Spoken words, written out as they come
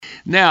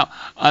Now,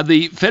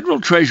 the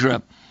Federal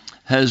Treasurer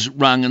has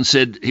rung and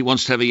said he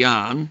wants to have a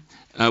yarn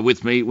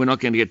with me. We're not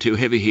going to get too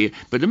heavy here,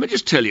 but let me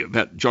just tell you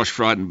about Josh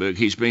Frydenberg.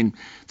 He's been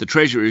the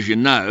Treasurer, as you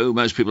know.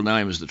 Most people know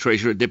him as the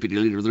Treasurer, Deputy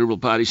Leader of the Liberal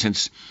Party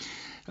since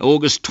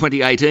August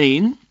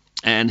 2018,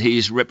 and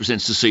he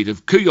represents the seat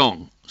of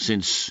Kooyong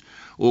since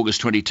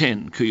August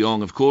 2010.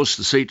 Kooyong, of course,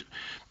 the seat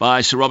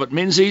by Sir Robert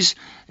Menzies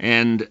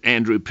and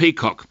Andrew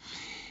Peacock.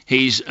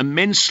 He's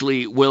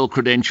immensely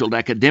well-credentialed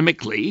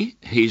academically.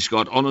 He's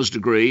got honours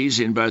degrees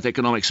in both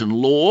economics and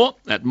law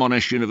at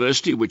Monash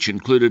University, which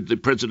included the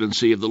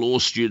presidency of the Law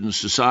Students'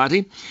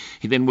 Society.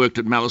 He then worked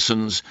at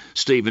Mallison's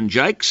Stephen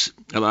Jakes,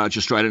 a large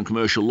Australian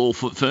commercial law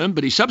firm,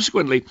 but he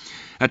subsequently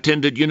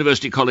attended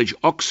University College,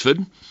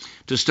 Oxford,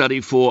 to study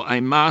for a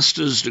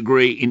master's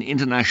degree in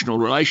international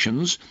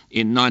relations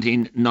in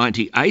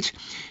 1998.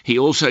 He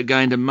also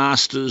gained a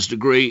master's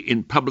degree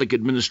in public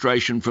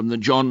administration from the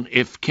John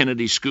F.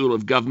 Kennedy School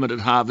of Government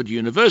at Harvard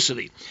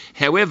University.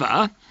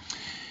 However,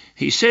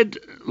 he said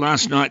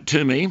last night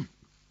to me,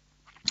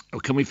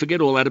 can we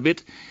forget all that a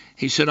bit?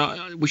 He said,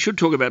 we should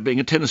talk about being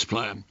a tennis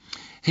player.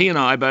 He and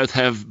I both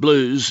have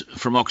blues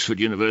from Oxford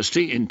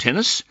University in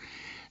tennis.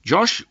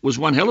 Josh was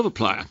one hell of a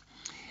player.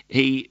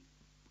 He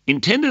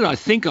intended, I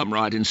think I'm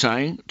right in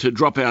saying, to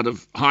drop out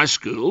of high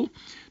school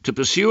to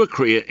pursue a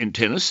career in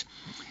tennis,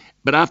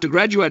 but after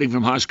graduating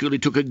from high school he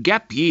took a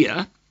gap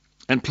year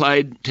and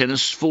played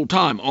tennis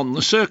full-time on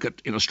the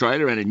circuit in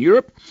Australia and in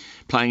Europe,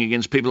 playing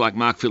against people like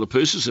Mark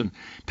Philippoussis and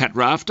Pat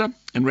Rafter,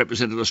 and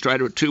represented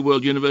Australia at 2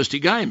 World University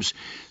Games.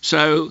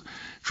 So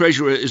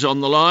Treasurer is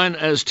on the line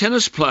as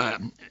tennis player.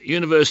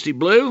 University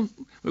Blue,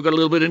 we've got a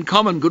little bit in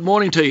common. Good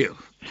morning to you.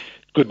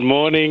 Good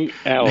morning,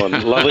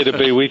 Alan. Lovely to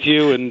be with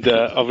you, and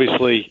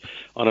obviously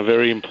on a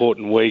very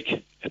important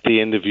week at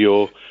the end of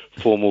your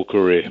formal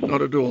career.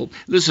 Not at all.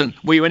 Listen,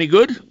 were you any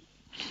good?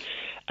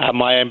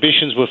 My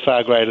ambitions were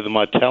far greater than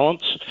my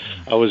talents.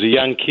 I was a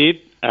young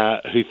kid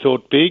who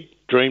thought big,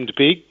 dreamed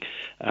big,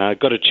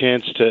 got a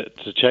chance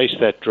to chase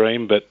that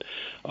dream, but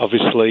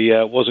obviously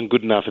wasn't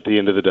good enough at the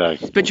end of the day.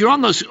 But you're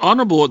on this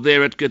honour board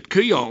there at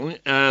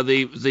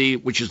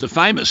Kooyong, which is the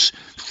famous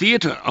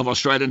theatre of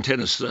Australian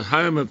tennis, the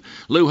home of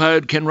Lou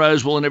Hode, Ken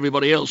Rosewall and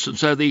everybody else. And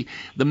so the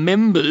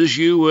members,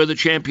 you were the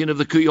champion of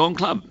the Kooyong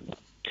Club.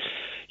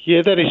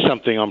 Yeah, that is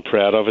something I'm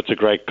proud of. It's a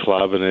great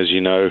club, and as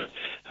you know,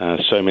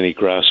 so many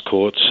grass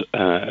courts,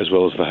 as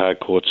well as the hard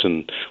courts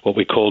and what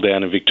we call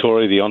down in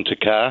Victoria, the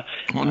Ontukar.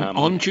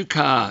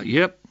 Ontukar,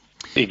 yep.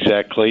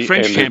 Exactly.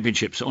 French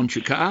championships,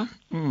 Ontukar.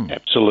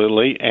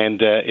 Absolutely,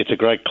 and it's a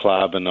great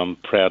club, and I'm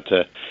proud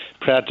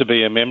to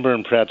be a member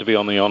and proud to be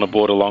on the honour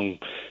board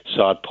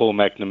alongside Paul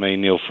McNamee,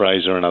 Neil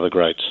Fraser and other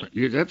greats.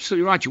 You're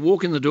absolutely right. You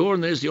walk in the door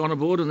and there's the honour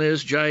board and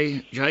there's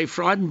Jay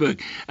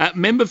Frydenberg.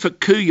 Member for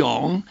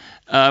Kooyong,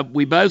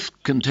 we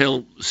both can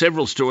tell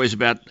several stories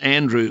about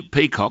Andrew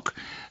Peacock.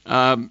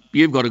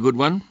 You've got a good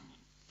one.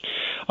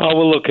 Oh,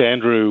 well, look,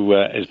 Andrew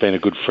has been a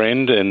good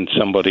friend and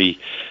somebody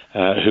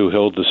who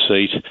held the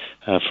seat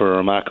for a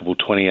remarkable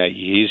 28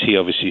 years. He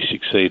obviously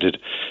succeeded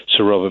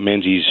Sir Robert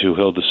Menzies, who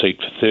held the seat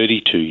for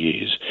 32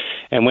 years.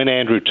 And when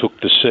Andrew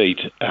took the seat,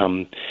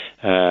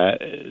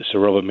 Sir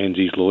Robert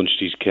Menzies launched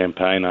his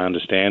campaign, I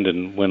understand,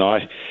 and when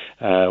I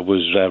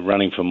was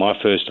running for my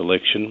first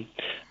election,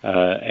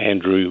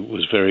 Andrew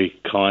was very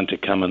kind to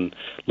come and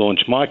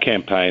launch my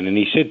campaign. And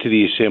he said to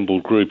the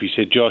assembled group, he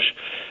said, Josh,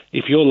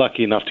 if you're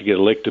lucky enough to get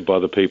elected by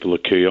the people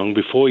of Kooyong,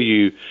 before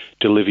you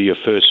deliver your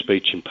first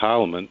speech in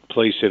Parliament,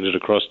 please send it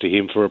across to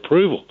him for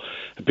approval.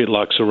 A bit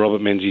like Sir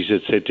Robert Menzies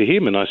had said to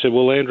him. And I said,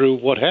 well, Andrew,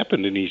 what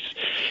happened? And he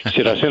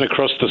said, I sent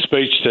across the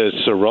speech to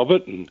Sir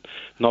Robert, and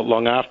not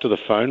long after the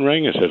phone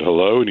rang, I said,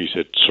 hello, and he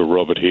said, Sir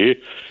Robert here.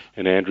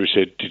 And Andrew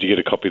said, did you get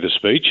a copy of the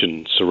speech?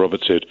 And Sir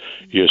Robert said,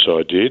 yes,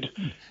 I did.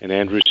 And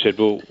Andrew said,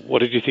 well, what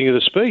did you think of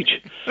the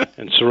speech?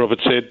 And Sir Robert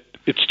said,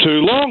 it's too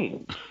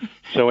long.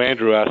 So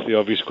Andrew asked the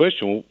obvious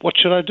question, well, what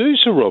should I do,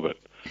 Sir Robert?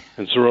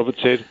 And Sir Robert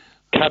said,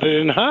 cut it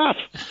in half.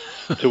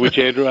 To which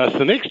Andrew asked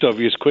the next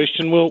obvious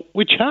question, well,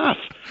 which half?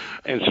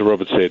 And Sir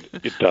Robert said,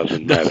 it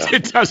doesn't matter.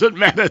 It doesn't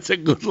matter. It's a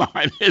good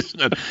line, isn't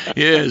it?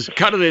 Yes,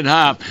 cut it in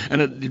half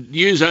and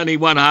use only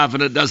one half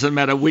and it doesn't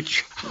matter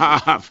which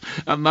half.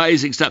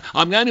 Amazing stuff.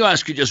 I'm going to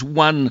ask you just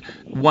one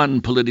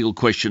political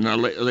question. I'll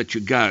let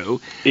you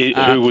go.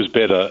 Who was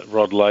better,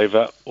 Rod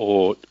Laver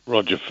or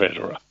Roger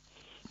Federer?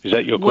 Is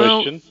that your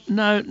question?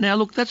 No. Now,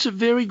 look, that's a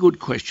very good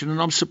question,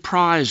 and I'm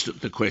surprised at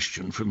the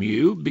question from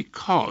you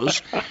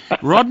because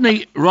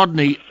Rodney,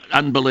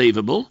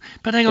 unbelievable.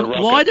 But hang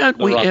on, why don't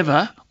we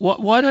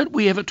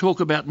ever talk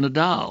about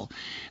Nadal?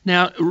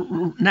 Now,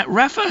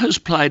 Rafa has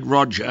played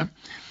Roger.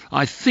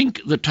 I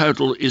think the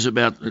total is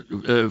about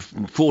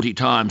 40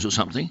 times or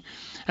something.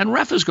 And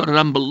Rafa's got an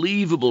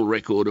unbelievable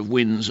record of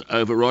wins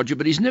over Roger,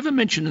 but he's never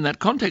mentioned in that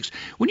context.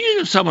 When you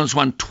know someone's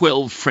won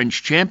 12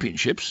 French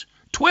championships,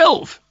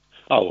 12.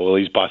 Oh, well,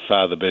 he's by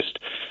far the best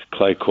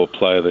clay court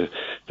player the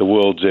the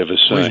world's ever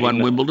seen. He's won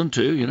Wimbledon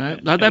too, you know.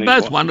 No, they're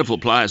both wonderful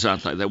players,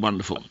 aren't they? They're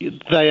wonderful.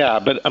 They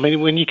are, but I mean,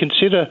 when you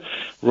consider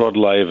Rod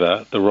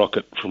Laver, the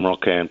Rocket from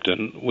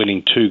Rockhampton,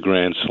 winning 2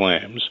 Grand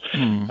Slams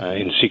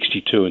in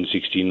 62 and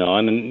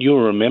 69, and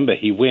you'll remember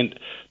he went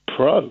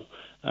pro.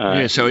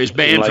 So he's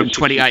banned from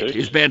 28.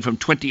 He's banned from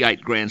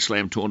 28 Grand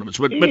Slam tournaments.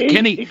 But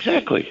Kenny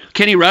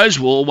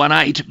Rosewall won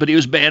 8, but he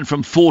was banned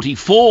from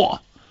 44.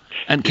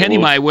 And Kenny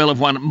may well have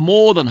won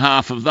more than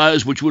half of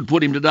those, which would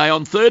put him today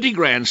on 30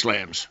 Grand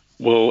Slams.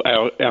 Well,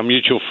 our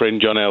mutual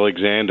friend John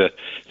Alexander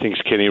thinks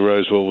Kenny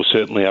Rosewell was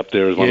certainly up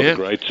there as one of the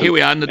greats. Here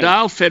we are,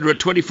 Nadal, Federer,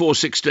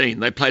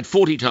 24-16. They played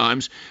 40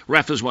 times.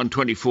 Rafa's won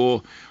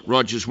 24,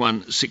 Rogers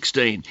won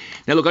 16.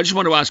 Now, look, I just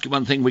want to ask you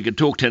one thing. We could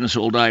talk tennis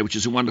all day, which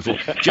is a wonderful...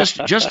 just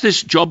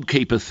this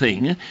JobKeeper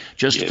thing,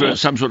 for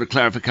some sort of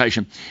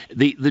clarification.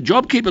 The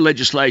JobKeeper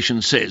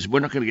legislation says,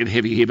 we're not going to get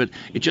heavy here, but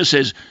it just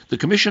says the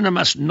Commissioner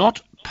must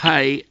not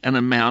pay an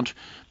amount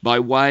by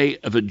way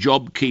of a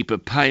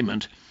JobKeeper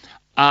payment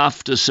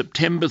after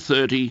September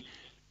 30,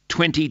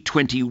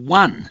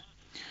 2021.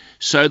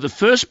 So the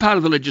first part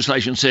of the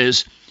legislation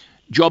says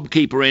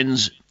JobKeeper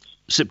ends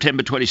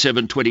September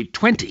 27,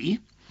 2020,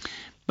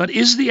 but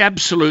is the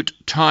absolute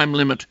time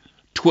limit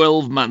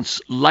 12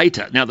 months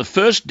later? Now, the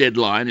first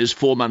deadline is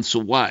 4 months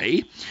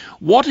away.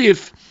 What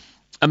if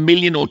 1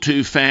 million or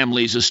 2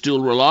 families are still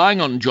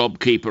relying on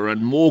JobKeeper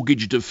and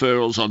mortgage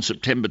deferrals on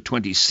September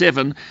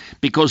 27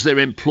 because their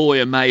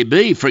employer may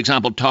be, for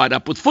example, tied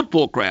up with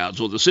football crowds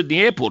or the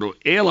Sydney Airport or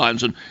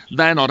airlines and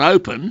they're not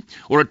open,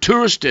 or a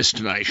tourist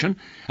destination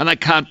and they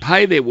can't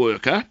pay their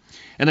worker?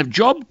 And if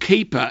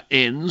JobKeeper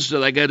ends,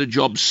 do they go to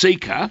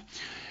JobSeeker?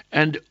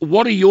 And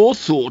what are your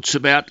thoughts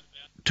about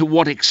to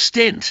what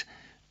extent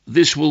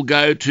this will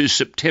go to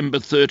September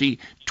 30,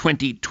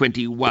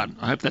 2021?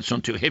 I hope that's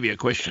not too heavy a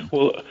question.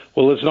 Well,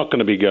 it's not going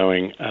to be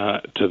going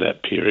to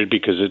that period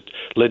because it's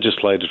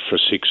legislated for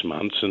 6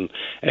 months. And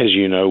as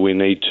you know, we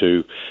need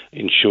to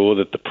ensure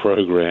that the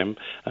program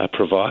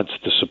provides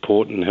the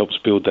support and helps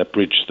build that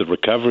bridge to the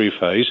recovery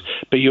phase.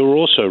 But you're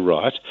also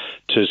right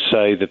to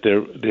say that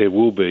there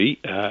will be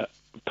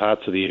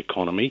parts of the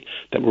economy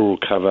that will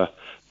recover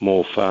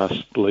more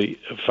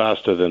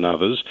faster than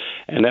others,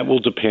 and that will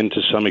depend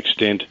to some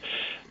extent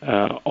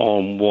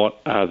on what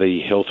are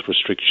the health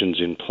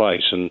restrictions in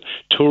place. And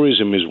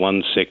tourism is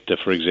one sector,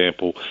 for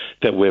example,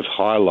 that we've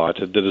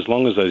highlighted that as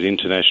long as those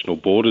international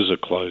borders are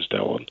closed,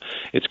 Alan,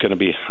 it's going to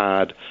be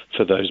hard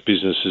for those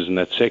businesses in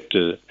that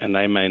sector, and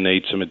they may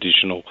need some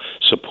additional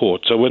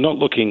support. So we're not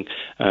looking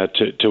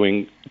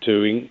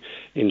to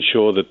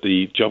ensure that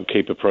the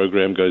JobKeeper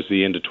program goes to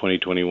the end of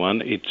 2021.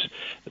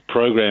 The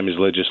program is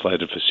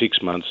legislated for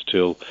 6 months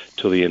till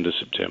the end of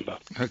September.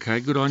 Okay,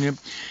 good on you.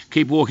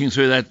 Keep walking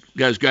through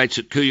those gates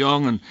at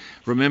Kooyong, and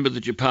remember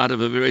that you're part of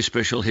a very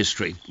special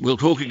history. We'll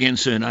talk again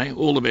soon, eh?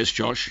 All the best,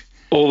 Josh.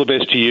 All the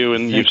best to you,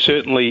 and you've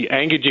certainly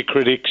angered your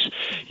critics,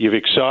 you've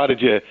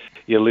excited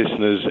your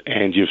listeners,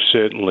 and you've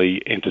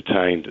certainly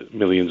entertained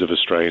millions of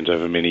Australians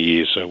over many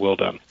years, so well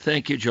done.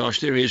 Thank you, Josh.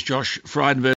 There he is, Josh Frydenberg.